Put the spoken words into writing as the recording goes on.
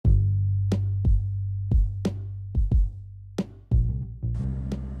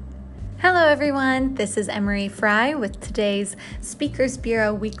Hello everyone, this is Emery Fry with today's Speakers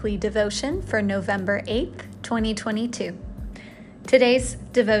Bureau Weekly Devotion for November 8th, 2022. Today's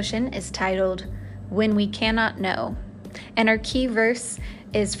devotion is titled, When We Cannot Know, and our key verse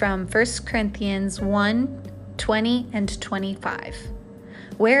is from 1 Corinthians 1:20 and 25.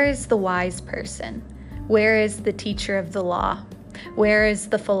 Where is the wise person? Where is the teacher of the law? Where is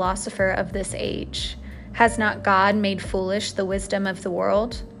the philosopher of this age? Has not God made foolish the wisdom of the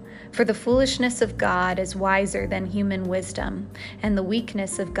world? For the foolishness of God is wiser than human wisdom, and the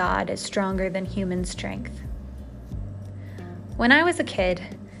weakness of God is stronger than human strength. When I was a kid,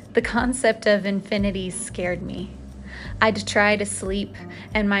 the concept of infinity scared me. I'd try to sleep,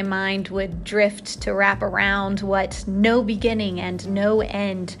 and my mind would drift to wrap around what no beginning and no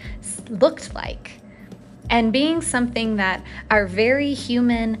end looked like. And being something that our very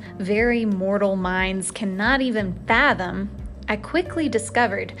human, very mortal minds cannot even fathom, I quickly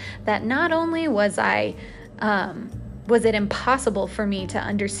discovered that not only was it impossible for me to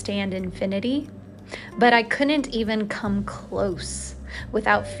understand infinity, but I couldn't even come close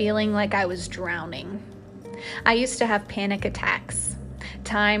without feeling like I was drowning. I used to have panic attacks.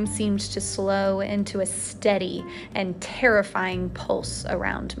 Time seemed to slow into a steady and terrifying pulse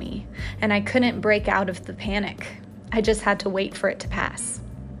around me, and I couldn't break out of the panic. I just had to wait for it to pass.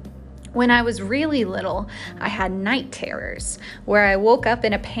 When I was really little, I had night terrors where I woke up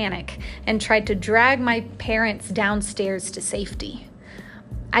in a panic and tried to drag my parents downstairs to safety.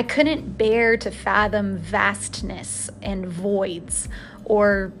 I couldn't bear to fathom vastness and voids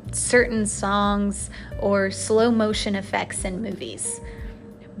or certain songs or slow motion effects in movies.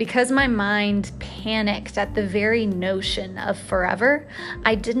 Because my mind panicked at the very notion of forever,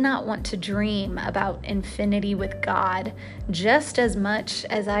 I did not want to dream about infinity with God just as much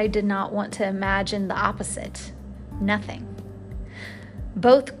as I did not want to imagine the opposite, nothing.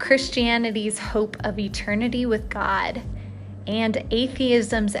 Both Christianity's hope of eternity with God and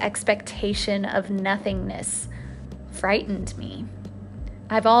atheism's expectation of nothingness frightened me.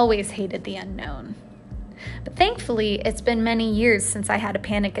 I've always hated the unknown. But thankfully, it's been many years since I had a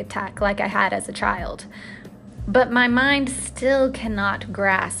panic attack like I had as a child. But my mind still cannot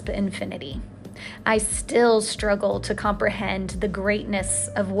grasp infinity. I still struggle to comprehend the greatness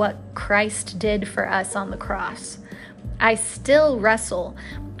of what Christ did for us on the cross. I still wrestle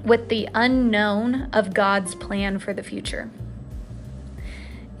with the unknown of God's plan for the future.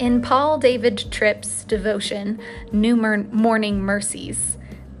 In Paul David Tripp's devotion, New Morning Mercies,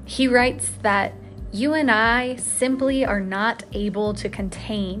 he writes that you and I simply are not able to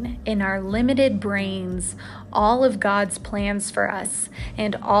contain in our limited brains all of God's plans for us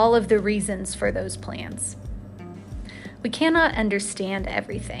and all of the reasons for those plans. We cannot understand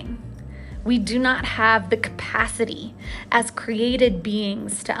everything. We do not have the capacity as created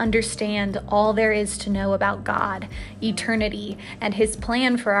beings to understand all there is to know about God, eternity, and His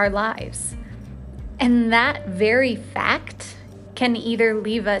plan for our lives. And that very fact can either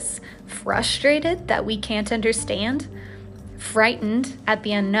leave us frustrated that we can't understand, frightened at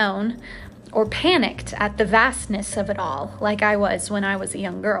the unknown, or panicked at the vastness of it all, like I was when I was a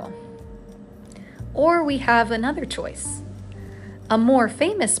young girl. Or we have another choice. A more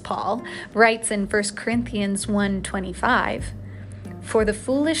famous Paul writes in 1 Corinthians 1:25, "For the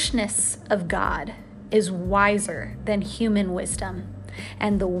foolishness of God is wiser than human wisdom,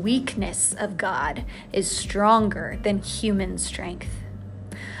 and the weakness of God is stronger than human strength."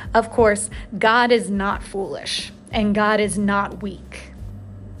 Of course, God is not foolish, and God is not weak.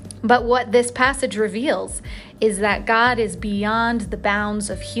 But what this passage reveals is that God is beyond the bounds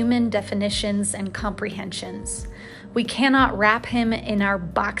of human definitions and comprehensions. We cannot wrap Him in our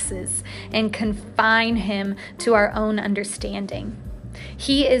boxes and confine Him to our own understanding.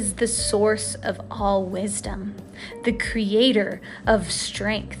 He is the source of all wisdom, the creator of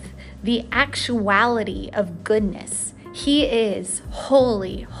strength, the actuality of goodness. He is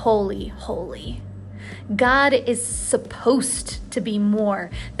holy, holy, holy. God is supposed to be more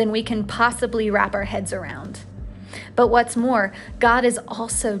than we can possibly wrap our heads around. But what's more, God is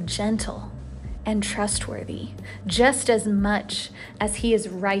also gentle and trustworthy, just as much as He is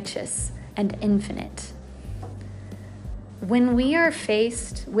righteous and infinite. When we are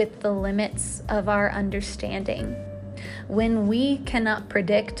faced with the limits of our understanding, when we cannot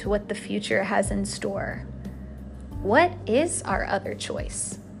predict what the future has in store, what is our other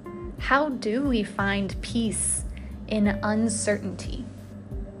choice? How do we find peace in uncertainty?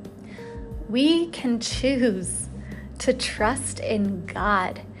 We can choose to trust in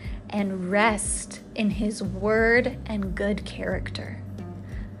God and rest in His word and good character.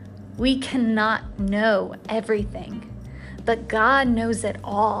 We cannot know everything, but God knows it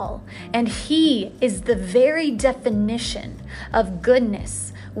all, and He is the very definition of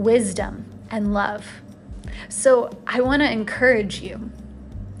goodness, wisdom, and love. So I want to encourage you,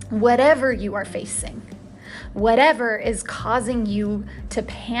 whatever you are facing, whatever is causing you to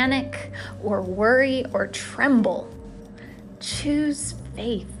panic or worry or tremble, choose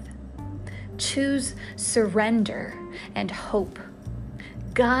faith. Choose surrender and hope.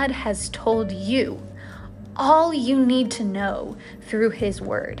 God has told you all you need to know through His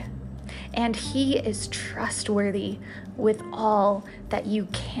Word, and He is trustworthy with all that you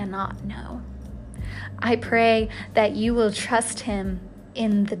cannot know. I pray that you will trust Him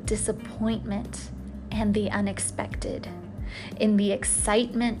in the disappointment and the unexpected, in the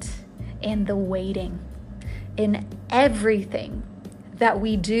excitement and the waiting, in everything that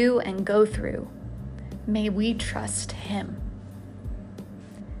we do and go through. May we trust Him.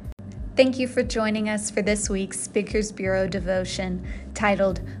 Thank you for joining us for this week's Speakers Bureau devotion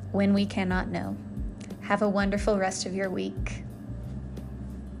titled When We Cannot Know. Have a wonderful rest of your week.